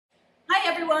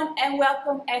everyone and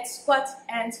welcome at Squat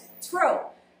and Throw.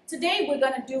 Today we're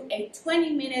going to do a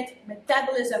 20-minute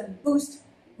metabolism boost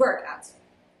workout.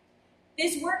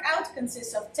 This workout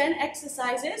consists of 10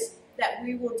 exercises that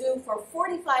we will do for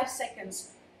 45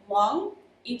 seconds long,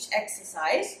 each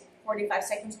exercise, 45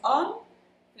 seconds on,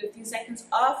 15 seconds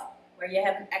off, where you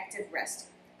have an active rest.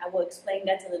 I will explain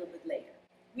that a little bit later.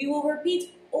 We will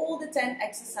repeat all the 10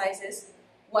 exercises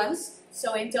once,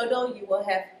 so in total you will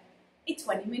have a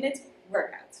 20-minute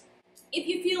workout. If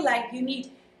you feel like you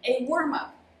need a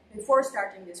warm-up before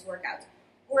starting this workout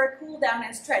or a cool down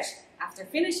and stretch after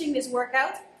finishing this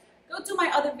workout, go to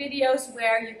my other videos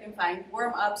where you can find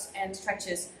warm-ups and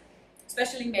stretches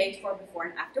specially made for before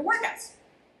and after workouts.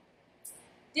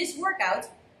 This workout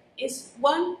is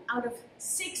 1 out of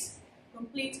 6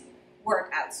 complete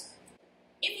workouts.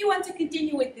 If you want to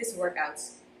continue with this workout,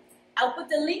 I'll put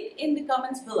the link in the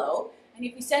comments below, and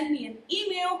if you send me an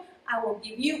email, I will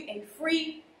give you a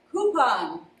free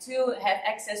coupon to have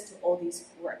access to all these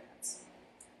workouts.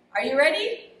 Are you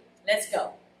ready? Let's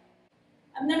go.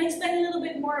 I'm going to explain a little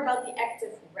bit more about the active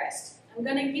rest. I'm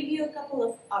going to give you a couple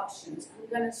of options. I'm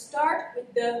going to start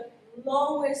with the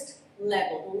lowest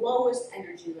level, the lowest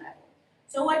energy level.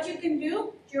 So what you can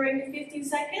do during the 15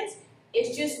 seconds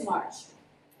is just march.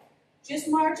 Just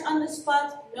march on the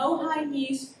spot, no high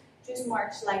knees, just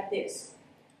march like this.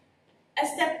 A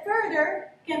step further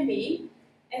can be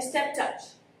a step touch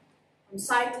from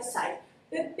side to side.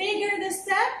 The bigger the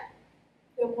step,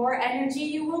 the more energy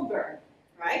you will burn,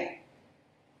 right?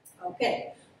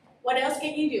 Okay, what else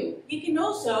can you do? You can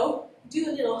also do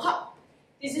a little hop.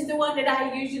 This is the one that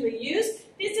I usually use.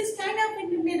 This is kind of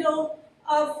in the middle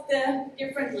of the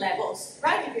different levels,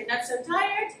 right? If you're not so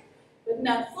tired, but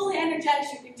not fully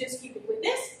energized, you can just keep it with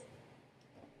this.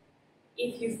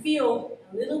 If you feel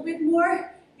a little bit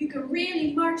more, you can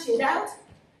really march it out.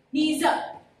 Knees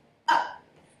up, up,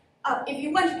 up. If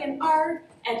you want, you can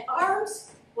add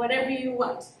arms, whatever you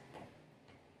want.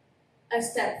 A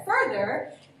step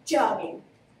further, jogging.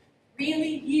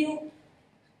 Really heel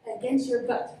against your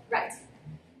butt. Right.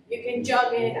 You can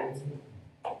jog it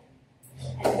out.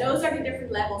 And those are the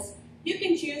different levels you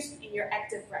can choose in your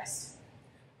active rest.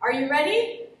 Are you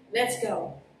ready? Let's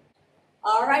go.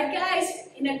 All right, guys,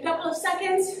 in a couple of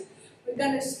seconds, we're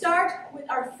going to start with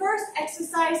our first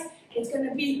exercise. It's going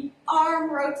to be arm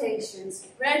rotations.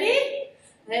 Ready?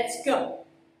 Let's go.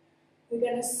 We're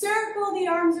going to circle the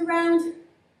arms around.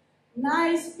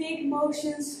 Nice big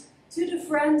motions to the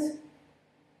front.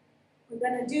 We're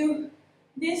going to do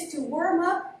this to warm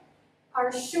up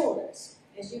our shoulders.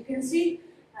 As you can see,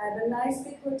 I have a nice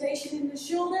big rotation in the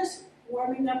shoulders,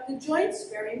 warming up the joints,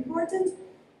 very important.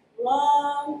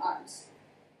 Long arms.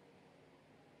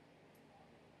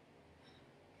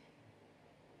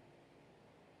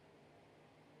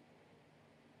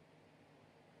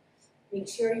 Make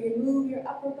sure you move your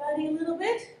upper body a little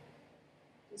bit.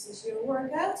 This is your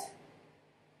workout.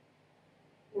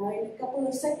 Now in a couple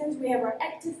of seconds we have our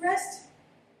active rest.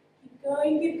 Keep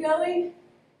going, keep going.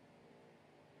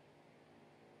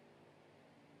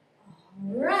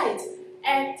 All right,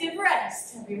 active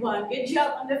rest, everyone. Good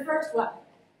job on the first one.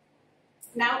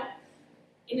 Now,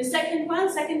 in the second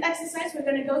exercise, we're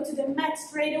going to go to the mat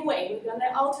straight away. We're going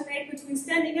to alternate between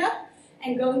standing up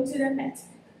and going to the mat.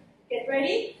 Get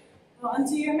ready? Go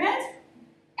onto your mat,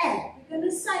 and we're going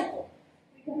to cycle.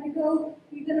 We're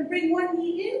going to bring one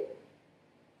knee in,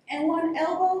 and one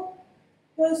elbow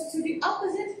goes to the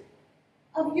opposite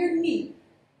of your knee.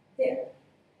 There.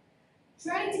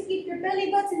 Try to keep your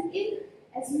belly button in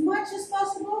as much as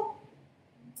possible,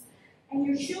 and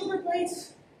your shoulder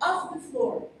blades off the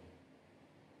floor.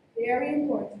 Very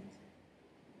important.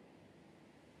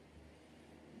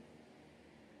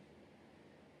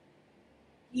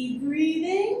 Keep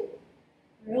breathing.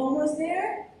 We're almost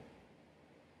there.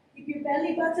 Keep your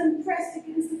belly button pressed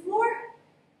against the floor.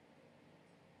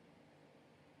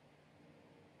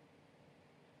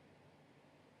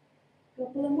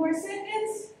 Couple of more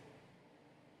seconds.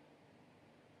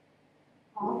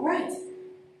 All right.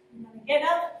 I'm going to get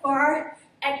up for our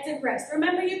active rest.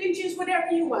 Remember, you can choose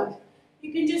whatever you want.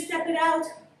 You can just step it out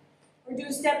or do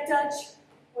a step touch,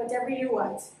 whatever you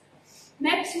want.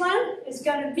 Next one is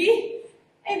going to be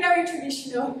a very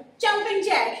traditional jumping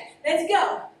jack. Let's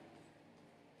go.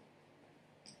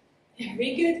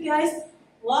 Very good, guys.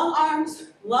 Long arms,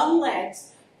 long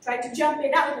legs. Try to jump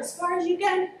it out as far as you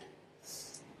can.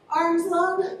 Arms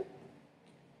long.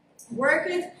 Work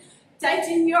it.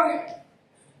 Tighten your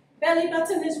belly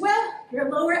button as well. Your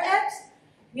lower abs.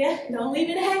 Yeah, don't leave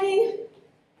it hanging.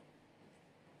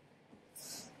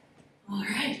 All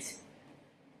right.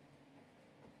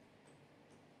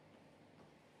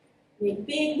 Make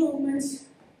big movements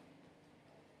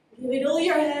Give it all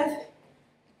you have.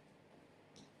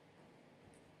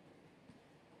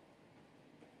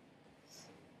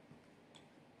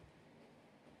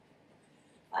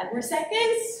 Five more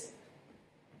seconds.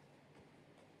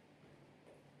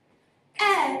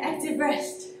 And active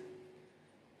rest.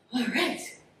 All right.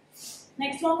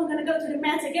 Next one, we're going to go to the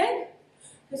mat again,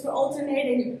 because we're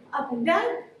alternating up and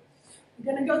down.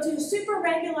 We're going to go to a super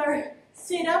regular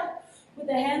sit-up with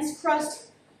the hands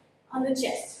crossed on the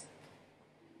chest.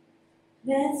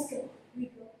 Let's go. We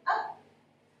go up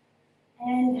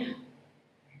and down.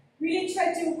 Really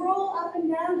try to roll up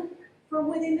and down from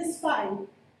within the spine.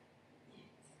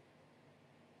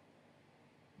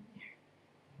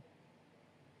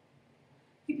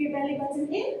 Keep your belly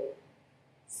button in,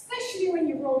 especially when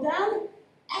you roll down,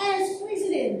 and squeeze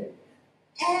it in.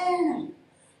 And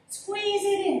squeeze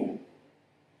it in.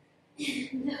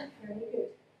 And very good.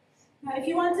 Now, if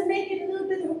you want to make it a little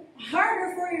bit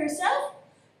harder for yourself,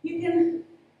 you can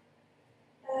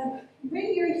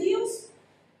bring your heels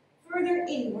further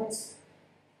inwards.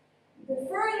 The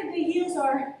further the heels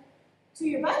are to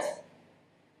your butt,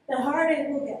 the harder it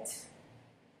will get.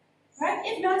 Right?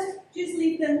 If not, just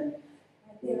leave them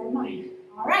right there on mine.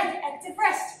 All right, active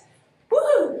rest.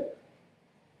 Woohoo!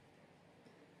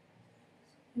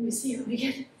 Let me see what we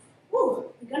get. Woo!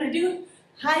 We're gonna do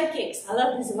high kicks. I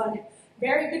love this one.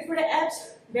 Very good for the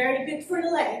abs, very good for the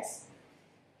legs.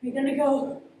 We're gonna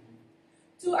go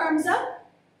 2 arms up.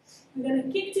 We're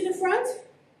gonna kick to the front,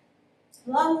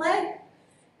 long leg,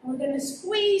 and we're gonna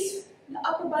squeeze the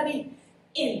upper body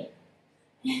in,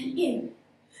 and in,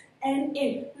 and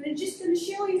in. I'm just gonna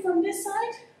show you from this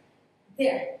side,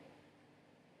 there.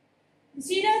 You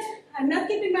see that? I'm not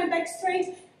keeping my back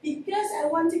straight because I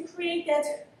want to create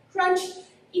that crunch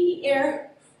in the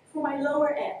air for my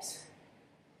lower abs.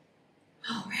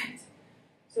 All right,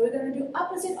 so we're going to do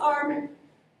opposite arm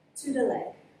to the leg.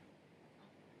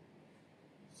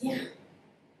 Yeah.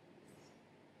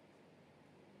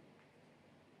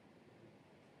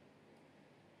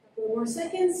 Couple more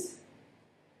seconds.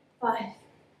 5.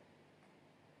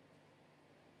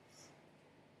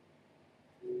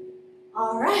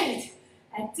 All right,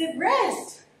 active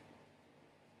rest.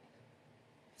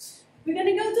 We're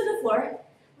going to go to the floor.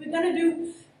 We're going to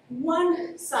do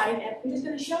one side ab. I'm just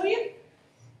going to show you.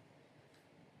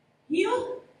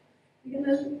 Heel. We're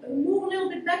going to move a little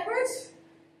bit backwards.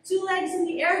 2 legs in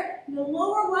the air. The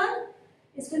lower one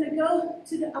is going to go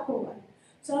to the upper one.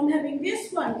 So I'm having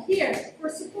this one here for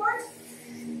support.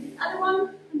 The other one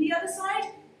on the other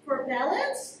side for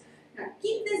balance. Now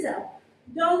keep this up.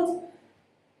 Don't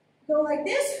go like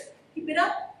this. Keep it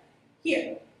up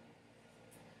here.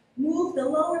 Move the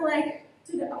lower leg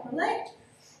to the upper leg.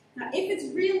 Now if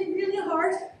it's really, really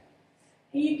hard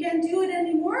and you can't do it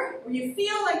anymore, or you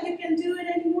feel like you can't do it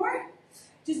anymore,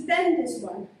 just bend this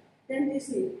one. Bend this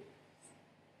knee.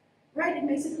 Right? It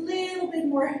makes it a little bit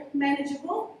more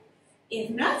manageable. If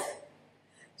not,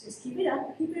 just keep it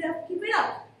up, keep it up, keep it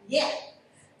up. Yeah.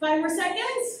 5 more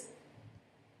seconds.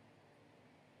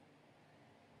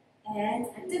 And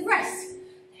active rest.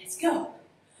 Let's go.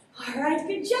 All right,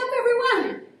 good job,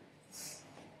 everyone.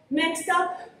 Next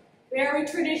up, very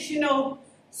traditional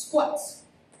squats.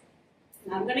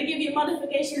 Now I'm going to give you a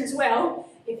modification as well,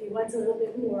 if you want a little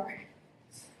bit more.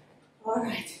 All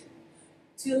right,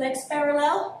 2 legs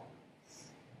parallel.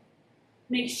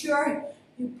 Make sure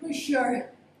you push your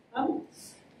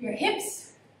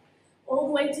hips all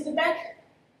the way to the back.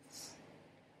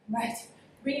 Right,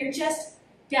 bring your chest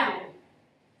down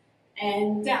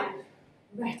and down.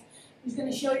 Right, I'm just going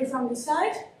to show you from the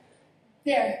side.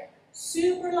 There,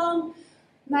 super long,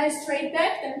 nice straight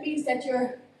back. That means that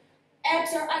your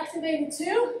abs are activated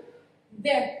too.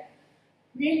 There,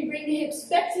 really bring the hips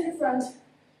back to the front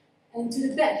and to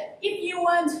the back. If you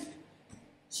want,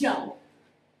 jump,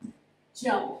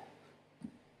 jump,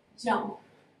 jump.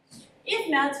 If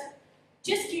not,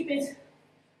 just keep it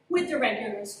with the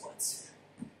regular squats.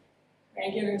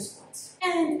 Regular squats.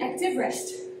 And active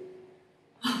rest.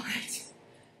 All right,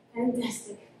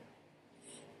 fantastic.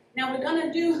 Now we're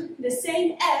gonna do the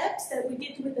same abs that we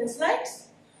did with those legs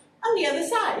on the other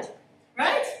side,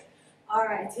 right? All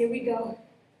right, here we go.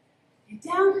 Get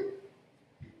down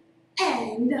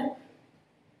and up.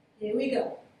 Here we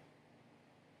go.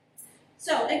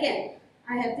 So again,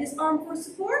 I have this arm for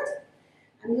support.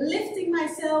 I'm lifting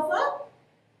myself up.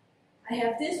 I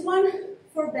have this one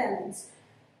for balance.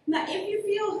 Now, if you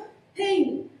feel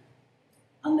pain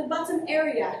on the bottom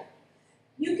area,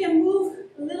 you can move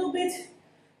a little bit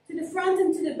to the front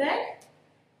and to the back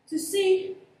to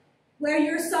see where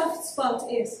your soft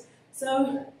spot is.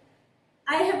 So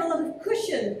I have a lot of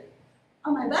cushion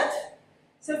on my butt,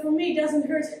 so for me it doesn't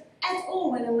hurt at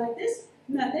all when I'm like this.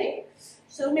 Nothing.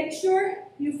 So make sure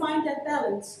you find that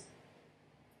balance.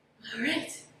 All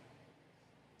right.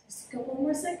 Just a couple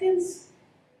more seconds.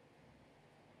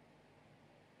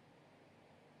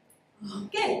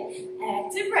 Okay,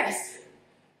 active rest.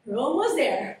 We're almost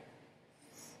there.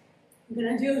 We're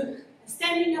gonna do a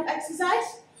standing up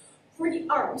exercise for the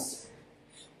arms.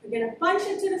 We're gonna punch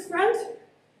it to the front,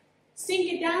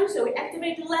 sink it down, so we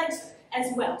activate the legs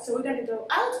as well. So we're gonna go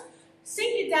out,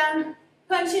 sink it down,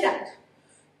 punch it out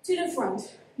to the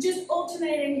front. Just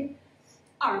alternating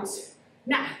arms.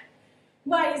 Now,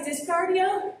 why is this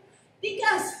cardio?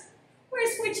 Because we're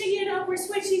switching it up,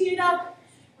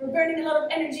 We're burning a lot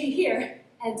of energy here.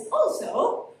 And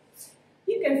also,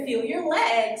 you can feel your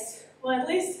legs. Well, at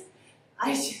least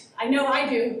I know I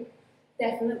do.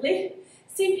 Definitely.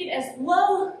 Sink it as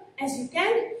low as you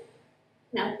can.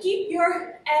 Now keep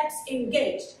your abs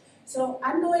engaged. So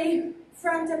I'm going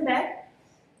front and back.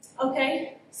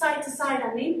 Okay, side to side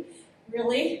I mean.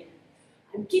 Really.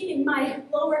 I'm keeping my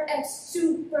lower abs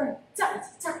super tight,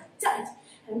 tight, tight.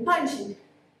 And punching.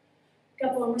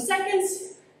 Couple more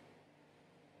seconds.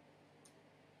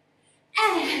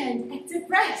 And active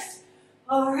rest.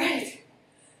 All right.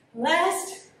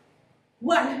 Last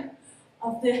one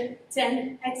of the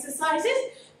 10 exercises.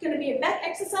 It's going to be a back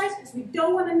exercise because we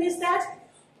don't want to miss that.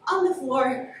 On the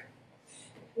floor.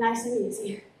 Nice and easy.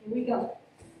 Here we go.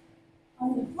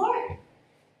 On the floor.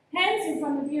 Hands in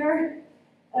front of your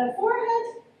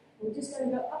forehead. We're just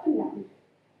going to go up and down.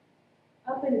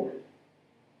 Up and down.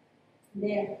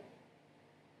 There.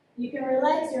 You can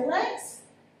relax your legs.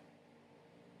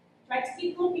 Try to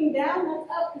keep looking down, not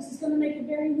up, because it's going to make a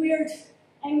very weird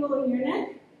angle in your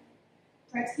neck.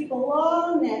 Try to keep a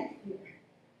long neck here.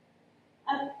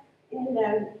 Up and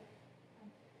down.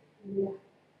 Up and down.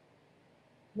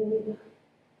 There we go.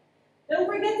 Don't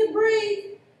forget to breathe.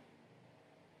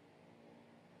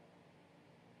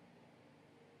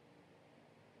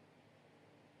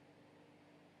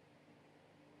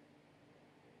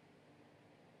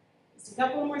 Just a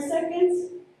couple more seconds.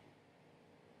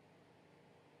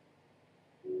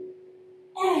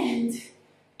 And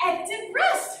active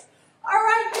rest. All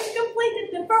right, we've completed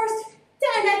the first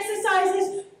 10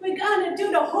 exercises. We're gonna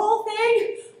do the whole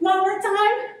thing one more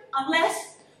time,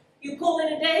 unless you call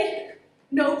it a day,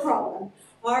 no problem.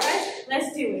 All right,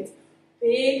 let's do it.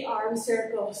 Big arm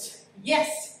circles.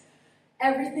 Yes,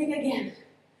 everything again.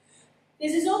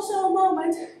 This is also a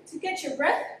moment to catch your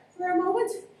breath for a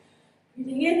moment.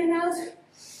 Breathing in and out,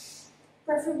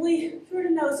 preferably through the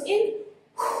nose in,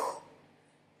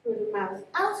 through the mouth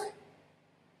out.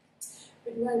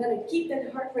 But we're going to keep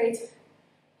that heart rate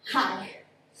high.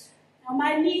 Now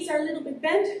my knees are a little bit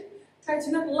bent. Try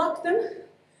to not lock them.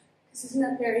 This is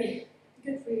not very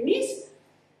good for your knees.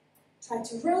 Try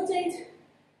to rotate.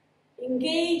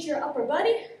 Engage your upper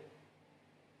body.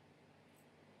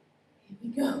 Here we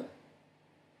go.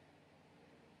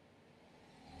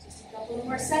 Just a couple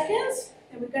more seconds.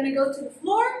 Then we're going to go to the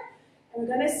floor. And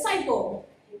we're going to cycle.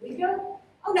 Here we go.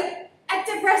 Oh no.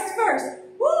 Active rest first.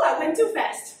 Woo, I went too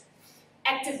fast.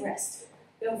 Active rest.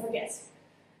 Don't forget.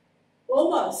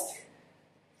 Almost.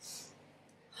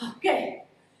 Okay.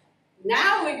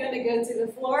 Now we're going to go to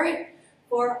the floor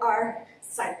for our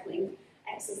cycling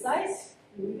exercise.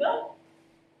 Here we go.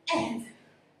 And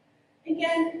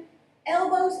again,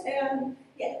 elbow to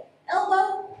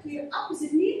your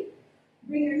opposite knee.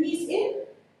 Bring your knees in.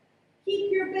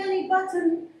 Keep your belly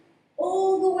button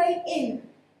all the way in.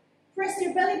 Press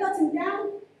your belly button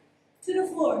down to the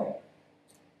floor.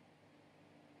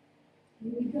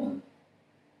 Here we go.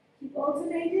 Keep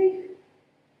alternating.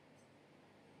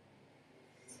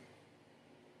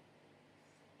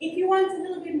 If you want a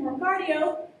little bit more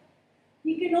cardio,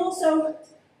 you can also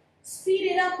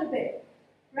speed it up a bit,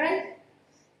 right?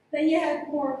 Then you have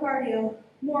more cardio,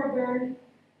 more burn.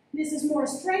 This is more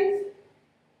strength,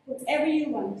 whatever you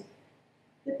want,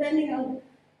 depending on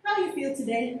how you feel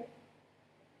today.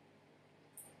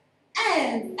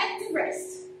 And active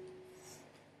rest.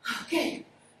 Okay,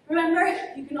 remember,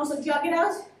 you can also jog it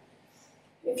out.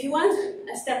 If you want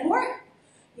a step more,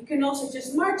 you can also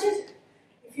just march it.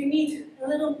 If you need a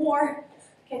little more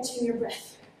catching your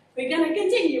breath. We're gonna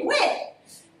continue with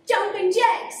jumping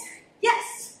jacks.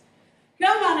 Yes,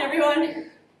 come on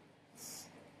everyone.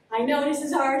 I know this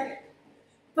is hard,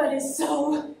 but it's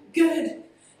so good.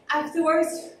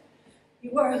 Afterwards,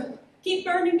 you will keep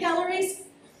burning calories.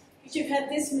 You've had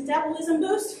this metabolism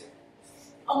boost,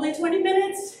 only 20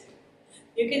 minutes,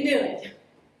 you can do it.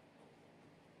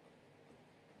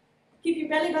 Keep your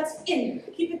belly button in,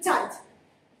 keep it tight.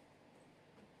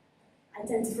 I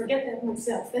tend to forget that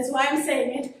myself, that's why I'm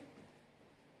saying it.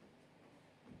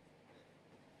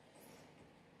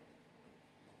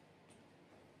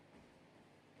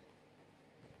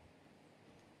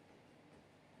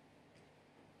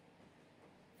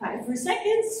 5 more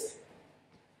seconds.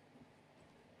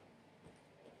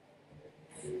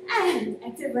 And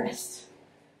active rest.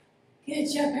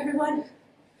 Good job, everyone.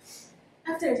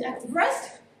 After this active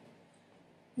rest,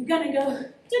 we're gonna go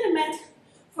to the mat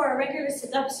for our regular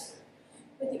sit-ups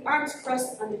with the arms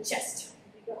crossed on the chest.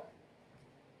 Here we go.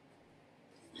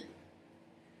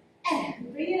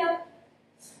 And bring it up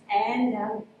and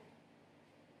down.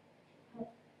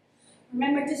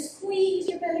 Remember to squeeze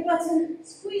your belly button,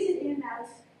 squeeze it in and out.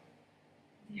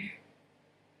 There.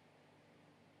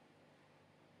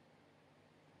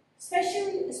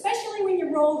 Especially when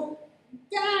you roll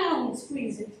down,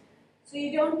 squeeze it. So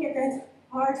you don't get that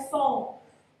hard fall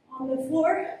on the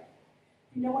floor.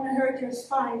 You don't want to hurt your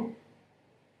spine.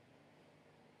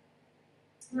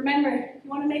 Remember, you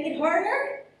want to make it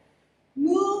harder?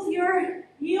 Move your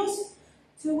heels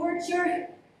towards your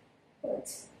foot,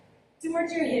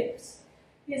 towards your hips.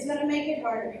 It's going to make it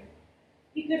harder.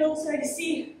 You could also already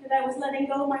see that I was letting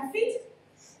go of my feet.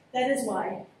 That is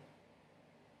why.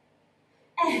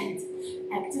 And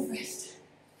active rest.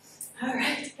 All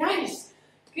right, guys,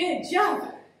 good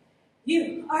job.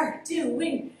 You are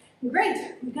doing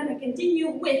great. We're going to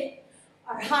continue with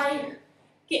our high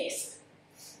kicks.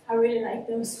 I really like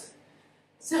those.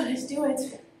 So let's do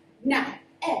it now.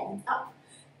 And up,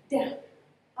 down,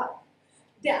 up,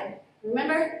 down.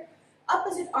 Remember,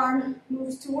 opposite arm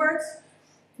moves towards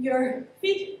your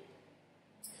feet.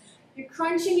 You're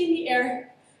crunching in the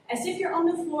air as if you're on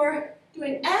the floor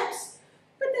doing abs,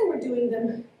 but then we're doing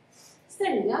them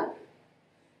standing up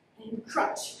and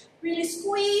crunch. Really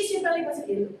squeeze your belly button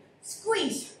in.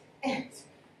 Squeeze. And here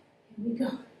we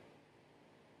go.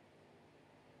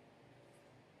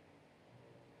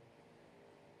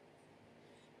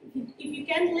 If you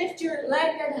can't lift your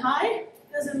leg that high,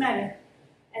 doesn't matter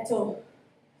at all.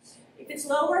 If it's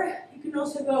lower, you can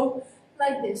also go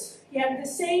like this. You have the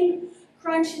same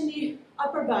crunch in the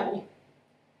upper body.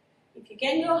 If you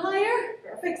can go higher,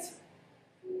 perfect.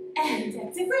 And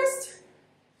active rest.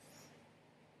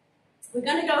 We're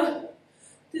gonna go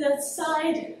to that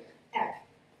side ab.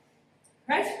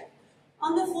 Right?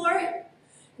 On the floor,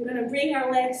 we're gonna bring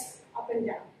our legs up and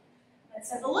down.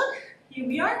 Let's have a look. Here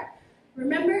we are.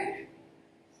 Remember,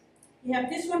 you have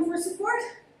this one for support.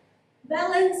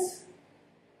 Balance.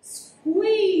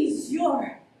 Squeeze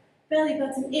your belly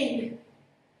button in.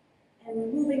 And we're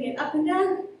moving it up and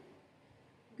down.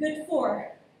 Good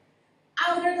for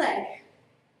outer leg,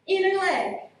 inner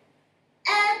leg,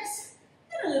 abs,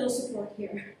 and a little support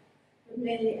here, but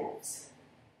mainly abs.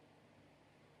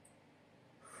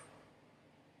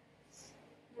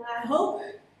 Now I hope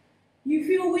you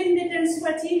feel winded and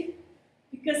sweaty,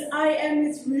 because I am.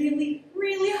 It's really,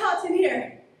 really hot in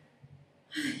here.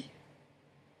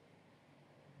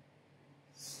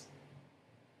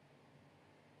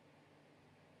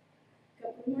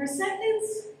 Couple more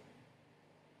seconds.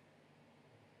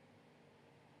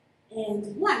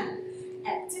 And 1.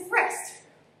 Active rest.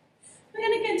 We're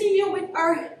going to continue with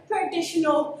our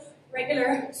traditional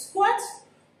regular squats,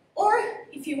 or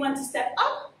if you want to step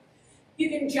up, you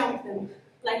can jump them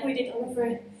like we did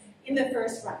in the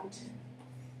first round.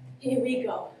 Here we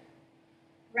go.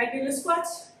 Regular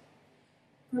squats.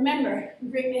 Remember,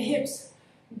 bring the hips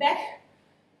back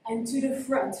and to the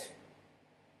front.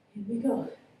 Here we go.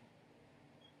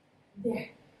 There.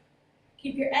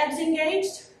 Keep your abs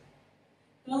engaged.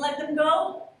 Don't let them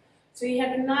go, so you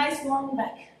have a nice long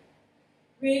back.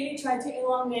 Really try to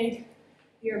elongate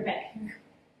your back here.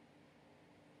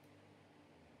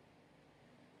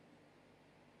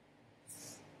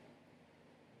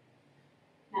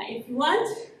 Now if you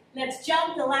want, let's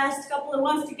jump the last couple of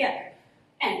ones together.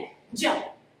 And jump,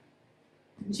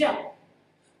 jump.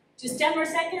 Just 10 more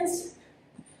seconds.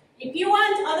 If you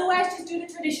want, otherwise just do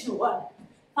the traditional one.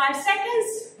 5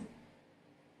 seconds.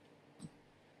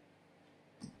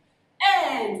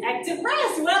 And active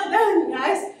rest. Well done,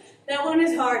 guys. That one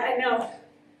is hard, I know.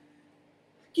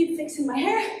 Keep fixing my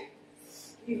hair.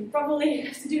 You probably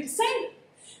have to do the same.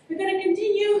 We're going to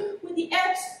continue with the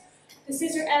abs, the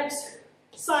scissor abs,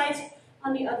 side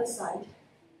on the other side.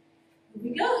 Here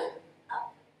we go.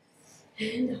 Up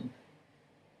and up.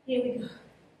 Here we go.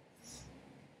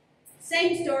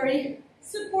 Same story.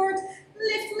 Support,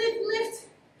 lift, lift, lift.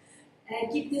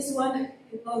 And keep this one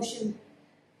in motion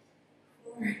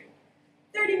for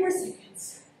 30 more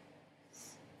seconds.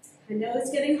 I know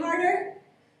it's getting harder,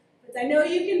 but I know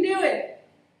you can do it.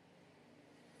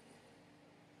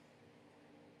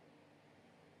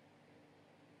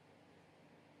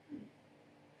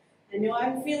 I know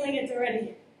I'm feeling it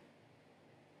already.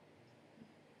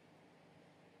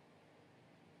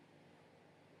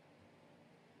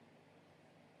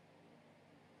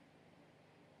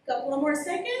 Couple Couple of more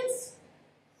seconds.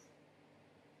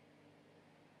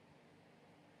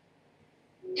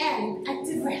 And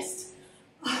active rest.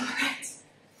 All right.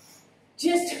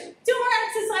 Just 2 more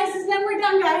exercises, then we're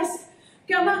done, guys.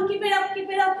 Come on, keep it up, keep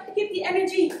it up. Keep the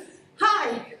energy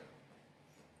high.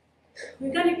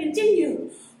 We're gonna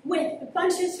continue with the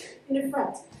punches in the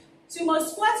front. Sumo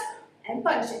squat and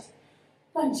punch it.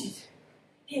 Punch it.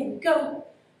 Here we go.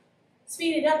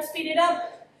 Speed it up, speed it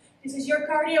up. This is your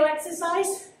cardio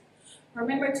exercise.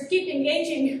 Remember to keep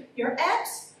engaging your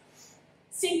abs.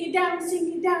 Sink it down,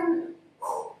 sink it down.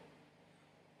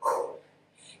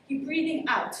 Keep breathing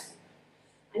out.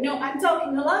 I know I'm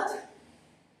talking a lot,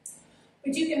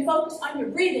 but you can focus on your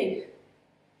breathing.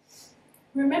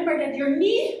 Remember that your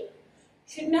knee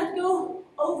should not go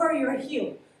over your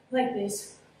heel like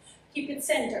this. Keep it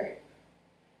centered.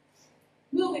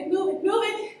 Move it, move it, move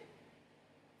it.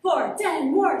 For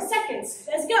 10 more seconds.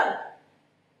 Let's go.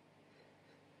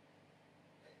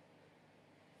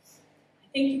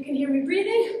 I think you can hear me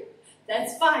breathing.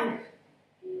 That's fine.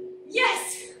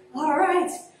 Yes. All right.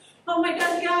 Oh my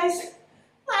God, guys.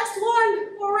 Last one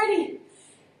already.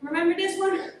 Remember this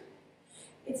one?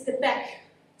 It's the back.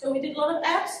 So we did a lot of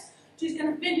abs. Just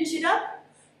gonna finish it up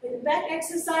with the back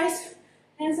exercise.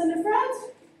 Hands on the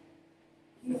front.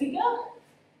 Here we go.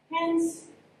 Hands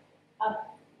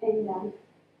up and down.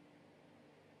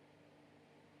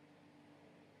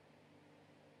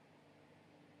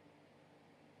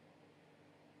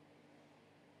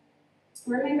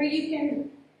 Remember, you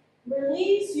can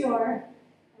release your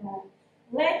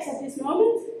legs at this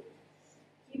moment.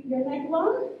 Keep your neck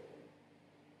long.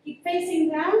 Keep facing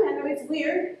down. I know it's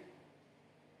weird,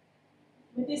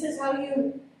 but this is how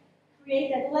you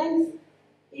create that length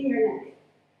in your neck.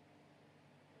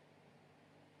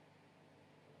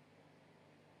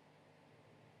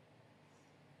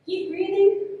 Keep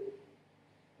breathing.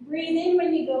 Breathe in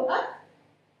when you go up,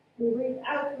 and breathe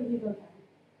out when you go down.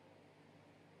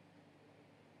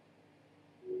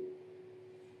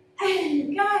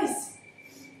 And guys,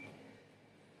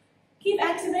 keep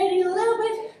activating a little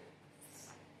bit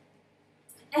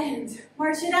and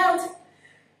march it out.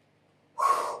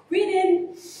 Breathe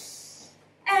in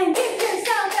and give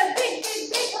yourself a big,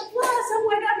 big, big applause. Oh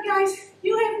my God, guys,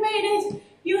 you have made it.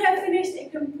 You have finished a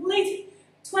complete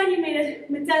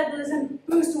 20-minute metabolism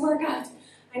boost workout.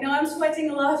 I know I'm sweating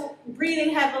a lot,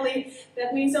 breathing heavily.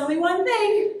 That means only one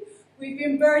thing. We've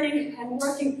been burning and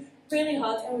working really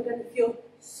hard, and we're going to feel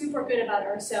super good about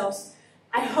ourselves.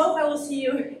 I hope I will see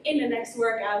you in the next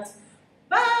workout.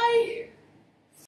 Bye!